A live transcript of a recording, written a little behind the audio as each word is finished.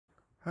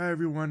Hi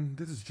everyone,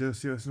 this is Joe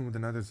Searson with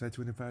another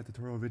Site25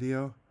 tutorial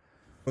video.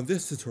 On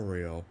this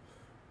tutorial,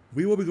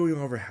 we will be going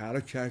over how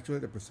to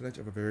calculate the percentage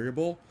of a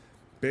variable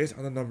based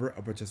on the number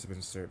of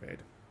participants surveyed.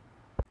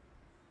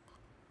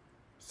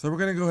 So we're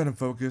going to go ahead and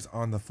focus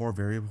on the four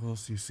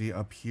variables you see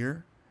up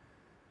here.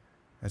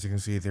 As you can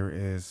see, there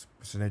is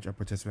percentage of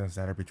participants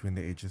that are between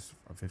the ages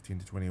of 15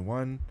 to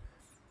 21,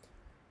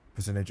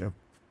 percentage of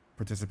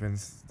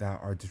participants that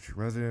are district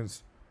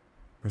residents,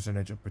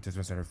 percentage of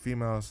participants that are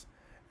females,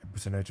 and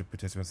percentage of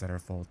participants that are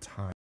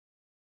full-time.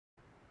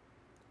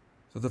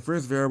 So the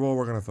first variable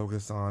we're going to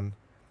focus on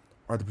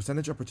are the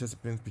percentage of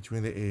participants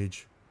between the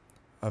age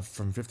of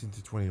from 15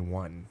 to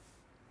 21.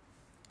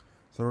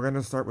 So we're going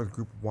to start with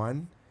group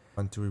 1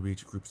 until we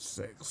reach group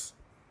 6.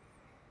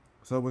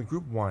 So in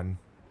group 1,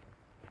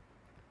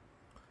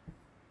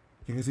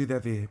 you can see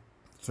that they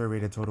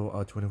surveyed a total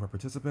of 24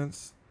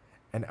 participants,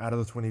 and out of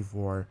the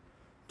 24,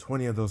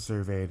 20 of those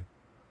surveyed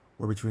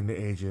were between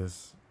the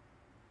ages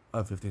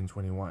of 15 and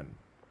 21.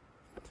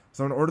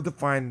 So in order to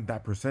find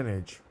that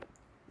percentage,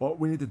 what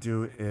we need to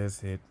do is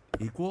hit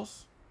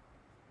equals,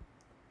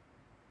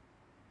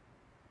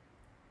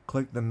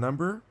 click the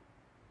number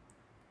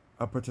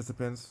of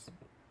participants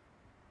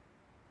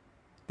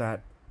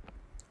that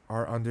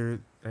are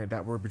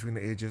that were between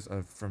the ages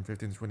of from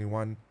 15 to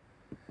 21,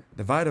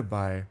 divided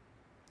by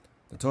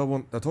the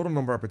total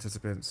number of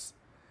participants,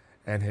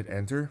 and hit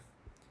enter,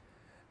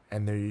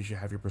 and there you should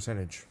have your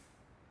percentage,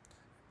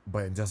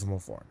 but in decimal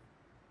form.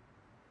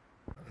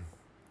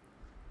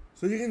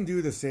 So you can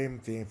do the same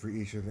thing for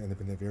each of the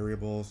independent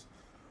variables,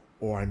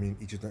 or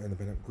each of the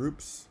independent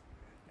groups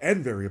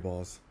and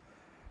variables.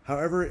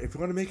 However, if you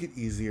want to make it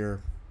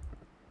easier,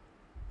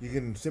 you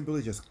can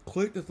simply just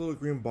click this little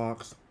green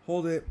box,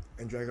 hold it,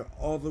 and drag it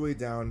all the way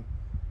down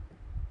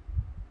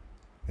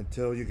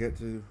until you get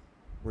to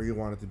where you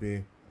want it to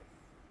be.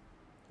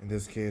 In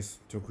this case,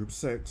 to group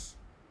 6.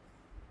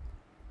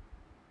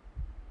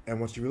 And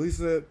once you release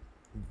it,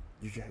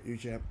 you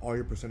should have all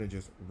your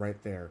percentages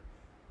right there,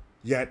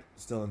 yet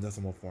still in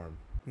decimal form.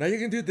 Now you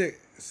can do the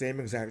same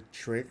exact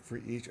trick for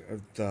each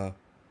of the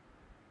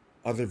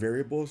other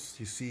variables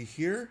you see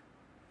here.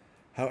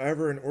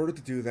 However, in order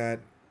to do that,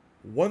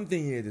 one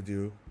thing you need to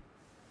do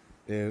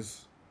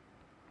is,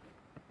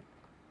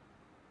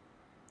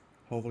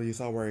 hopefully you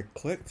saw where I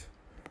clicked,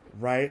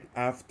 right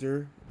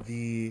after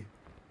the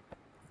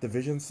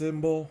division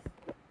symbol,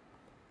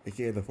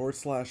 aka the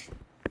 /,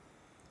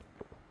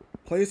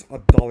 place a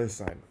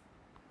 $,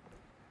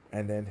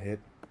 and then hit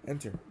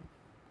enter.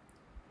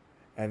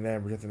 And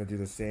then we're just going to do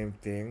the same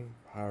thing,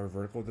 however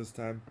vertical this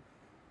time.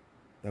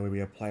 That way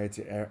we apply it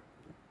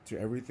to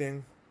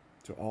everything,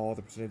 to all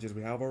the percentages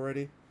we have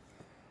already.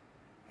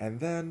 And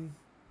then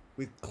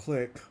we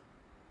click,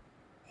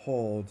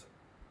 hold,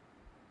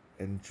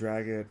 and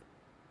drag it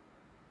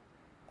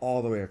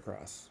all the way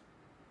across.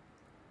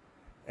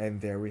 And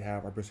there we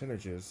have our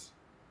percentages,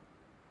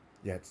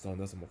 yet still in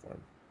decimal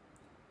form.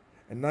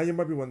 And now you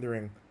might be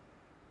wondering,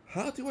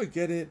 how do I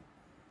get it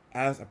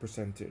as a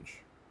percentage?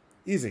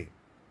 Easy.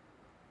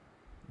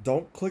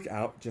 Don't click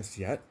out just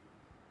yet.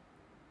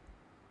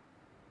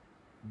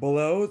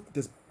 Below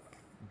this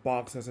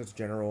box that says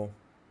general,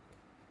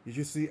 you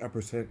should see a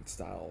percent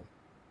style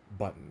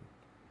button.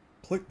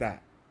 Click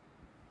that.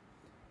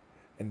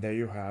 And there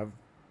you have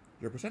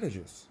your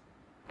percentages.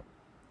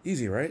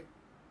 Easy, right?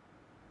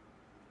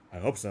 I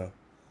hope so.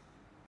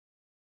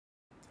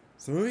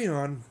 So moving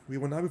on, we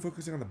will now be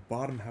focusing on the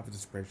bottom half of the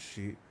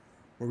spreadsheet,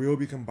 where we will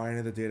be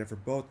combining the data for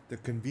both the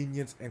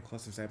convenience and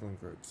cluster sampling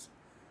groups.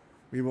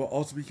 We will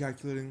also be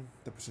calculating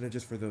the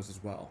percentages for those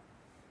as well.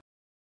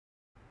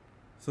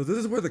 So this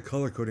is where the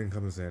color coding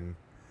comes in.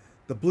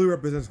 The blue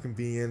represents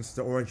convenience,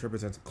 the orange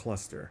represents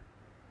cluster.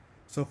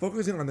 So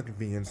focusing on the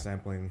convenience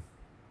sampling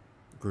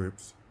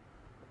groups,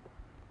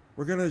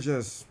 we're going to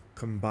just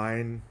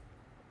combine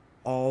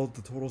all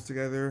the totals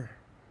together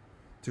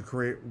to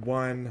create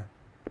one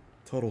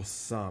total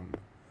sum.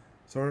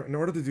 So in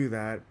order to do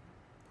that,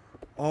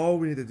 all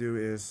we need to do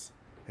is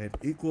hit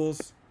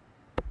equals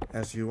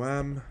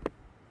sum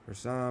for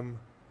sum.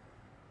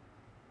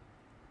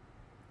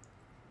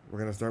 We're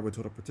going to start with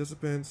total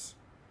participants.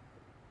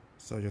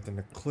 So you're going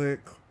to click,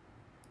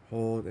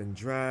 hold, and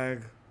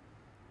drag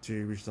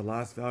to reach the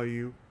last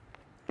value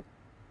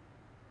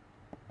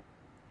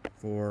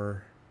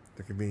for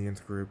the convenience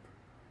group,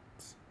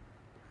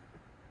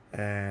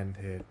 and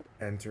hit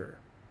enter.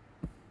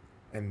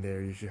 And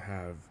there you should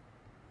have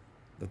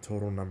the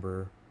total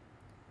number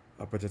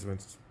of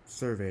participants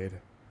surveyed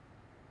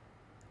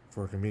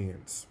for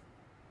convenience.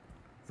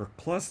 For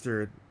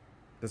clustered,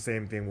 the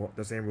same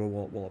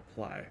rule will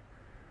apply.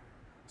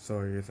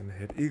 So you're going to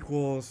hit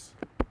equals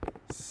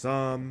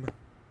sum,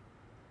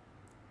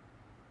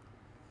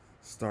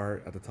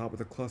 start at the top of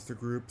the cluster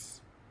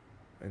groups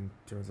in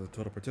terms of the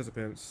total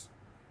participants.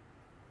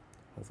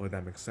 Hopefully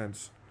that makes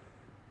sense.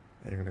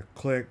 And you're going to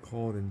click,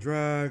 hold, and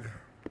drag.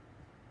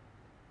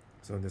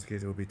 So in this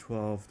case, it will be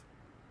 12,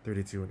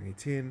 32, and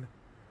 18.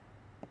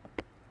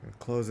 And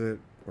close it,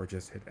 or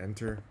just hit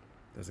enter.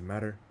 Doesn't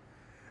matter.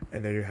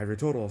 And there you have your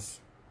totals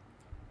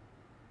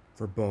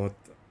for both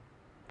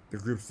the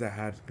groups that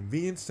had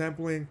convenience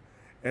sampling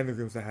and the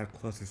groups that had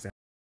cluster sampling.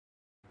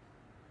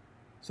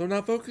 So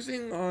now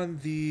focusing on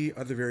the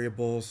other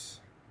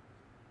variables,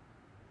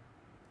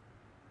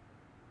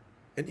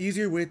 an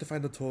easier way to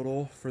find the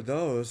total for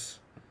those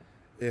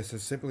is to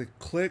simply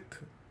click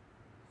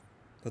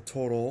the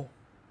total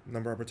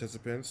number of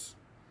participants.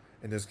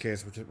 In this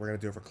case, we're going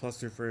to do it for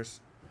cluster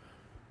first.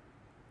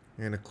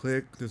 You're going to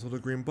click this little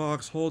green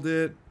box, hold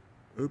it.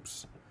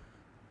 Oops.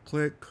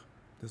 Click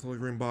this little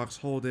green box,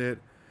 hold it,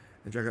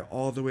 and drag it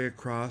all the way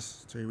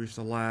across until you reach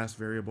the last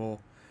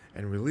variable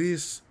and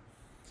release.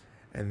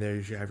 And there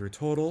you should have your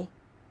total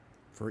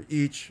for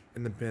each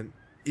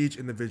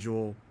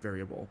individual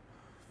variable.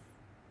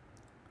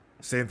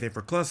 Same thing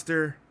for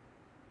cluster.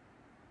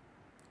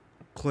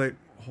 Click,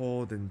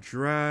 hold, and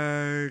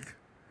drag.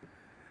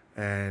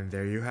 And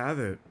there you have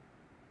it.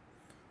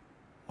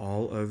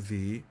 All of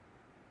the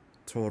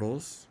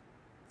totals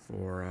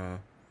for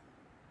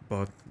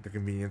both the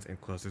convenience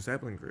and cluster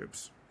sampling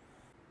groups.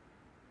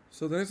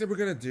 So the next thing we're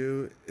going to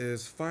do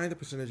is find the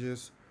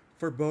percentages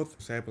for both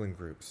sampling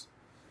groups,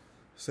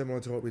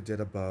 similar to what we did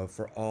above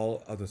for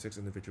all of the 6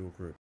 individual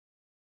groups.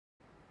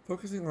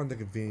 Focusing on the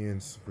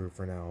convenience group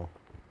for now,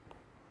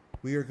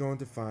 we are going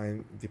to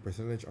find the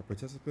percentage of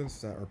participants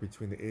that are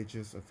between the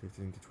ages of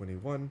 15 to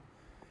 21,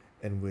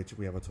 in which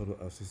we have a total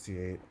of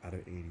 68 out of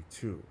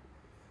 82.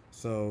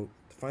 So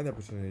to find that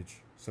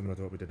percentage, similar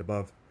to what we did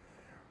above,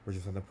 we're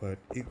just going to put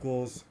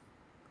equals,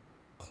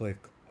 click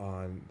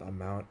on the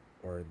amount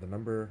or the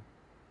number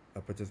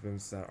of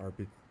participants that are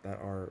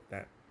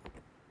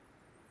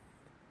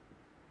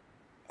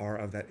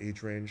of that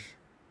age range,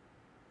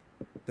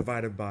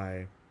 divided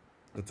by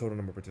the total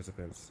number of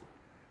participants,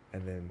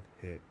 and then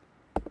hit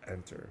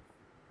enter.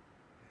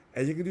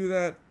 And you can do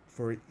that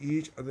for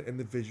each of the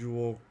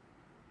individual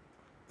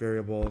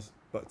variables,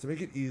 but to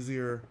make it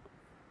easier,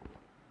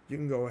 you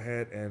can go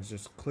ahead and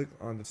just click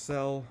on the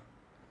cell,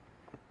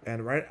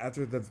 and right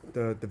after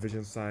the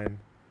division sign,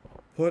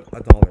 put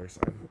a dollar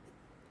sign.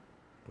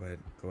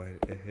 Go ahead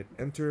and hit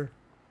enter,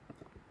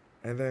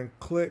 and then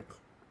click,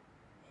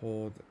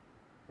 hold,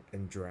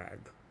 and drag.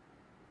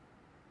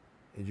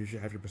 And you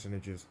should have your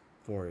percentages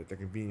for it, the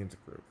convenience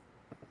group.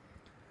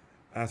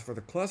 As for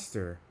the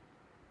cluster,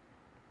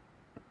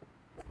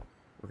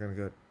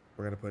 we're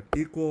gonna put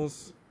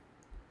equals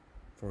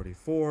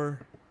 44.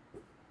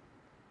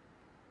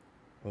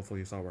 Hopefully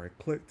you saw where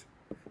I clicked.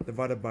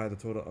 Divided by the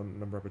total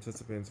number of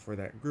participants for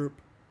that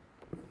group.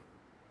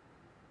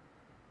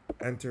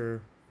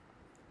 Enter.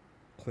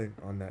 Click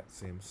on that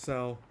same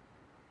cell.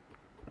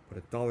 Put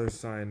a dollar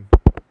sign.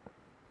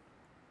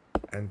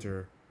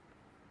 Enter.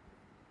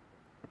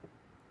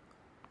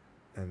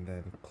 And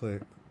then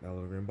click that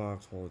little green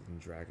box, hold and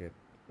drag it.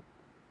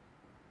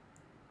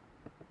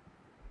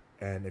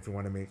 And if you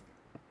want to make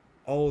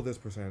all of this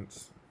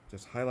percents,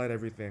 just highlight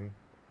everything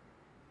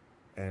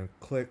and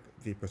click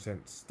the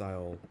percent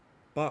style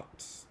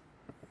box,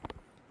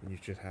 and you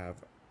should have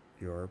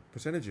your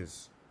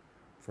percentages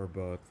for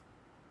both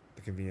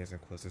the convenience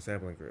and cluster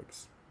sampling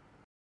groups.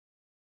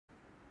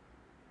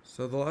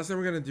 So the last thing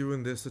we're going to do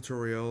in this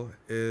tutorial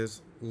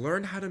is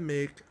learn how to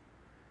make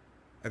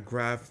a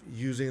graph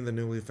using the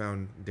newly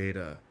found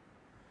data.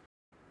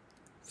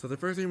 So the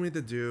first thing we need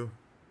to do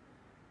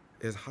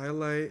is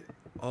highlight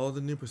all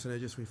the new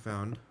percentages we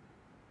found.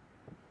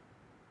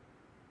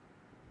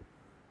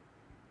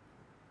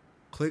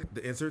 Click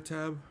the Insert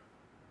tab.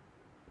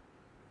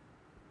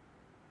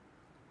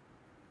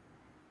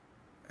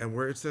 And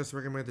where it says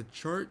Recommended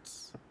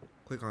Charts,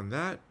 click on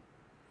that.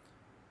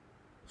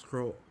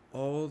 Scroll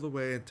all the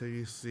way until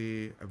you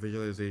see a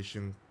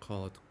visualization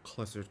called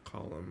Clustered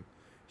Column.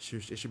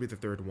 It should be the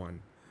third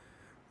one.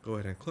 Go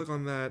ahead and click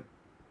on that.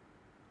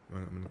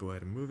 I'm going to go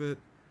ahead and move it.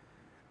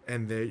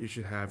 And there you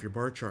should have your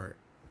bar chart.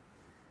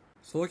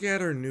 So looking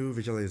at our new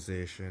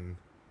visualization,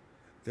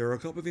 there are a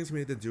couple of things we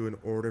need to do in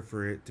order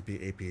for it to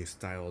be APA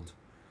styled.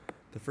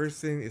 The first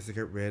thing is to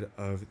get rid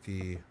of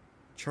the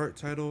chart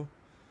title.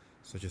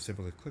 So just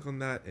simply click on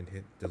that and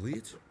hit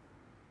delete.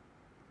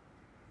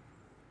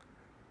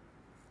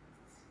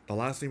 The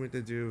last thing we need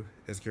to do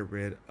is get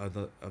rid of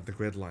the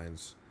grid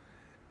lines.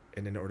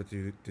 And in order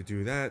to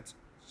do that,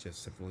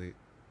 just simply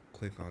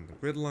click on the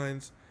grid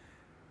lines.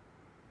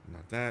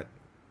 Not that.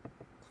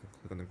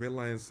 Click on the grid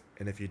lines.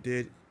 And if you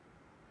did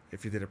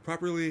it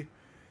properly,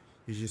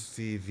 you just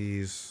see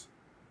these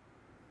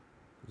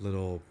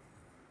little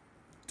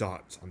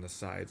dots on the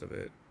sides of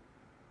it.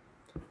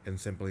 And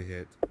simply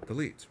hit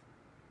delete.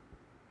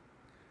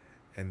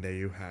 And there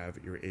you have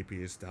your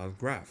APA styled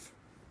graph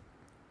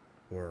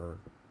or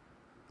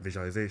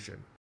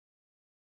visualization.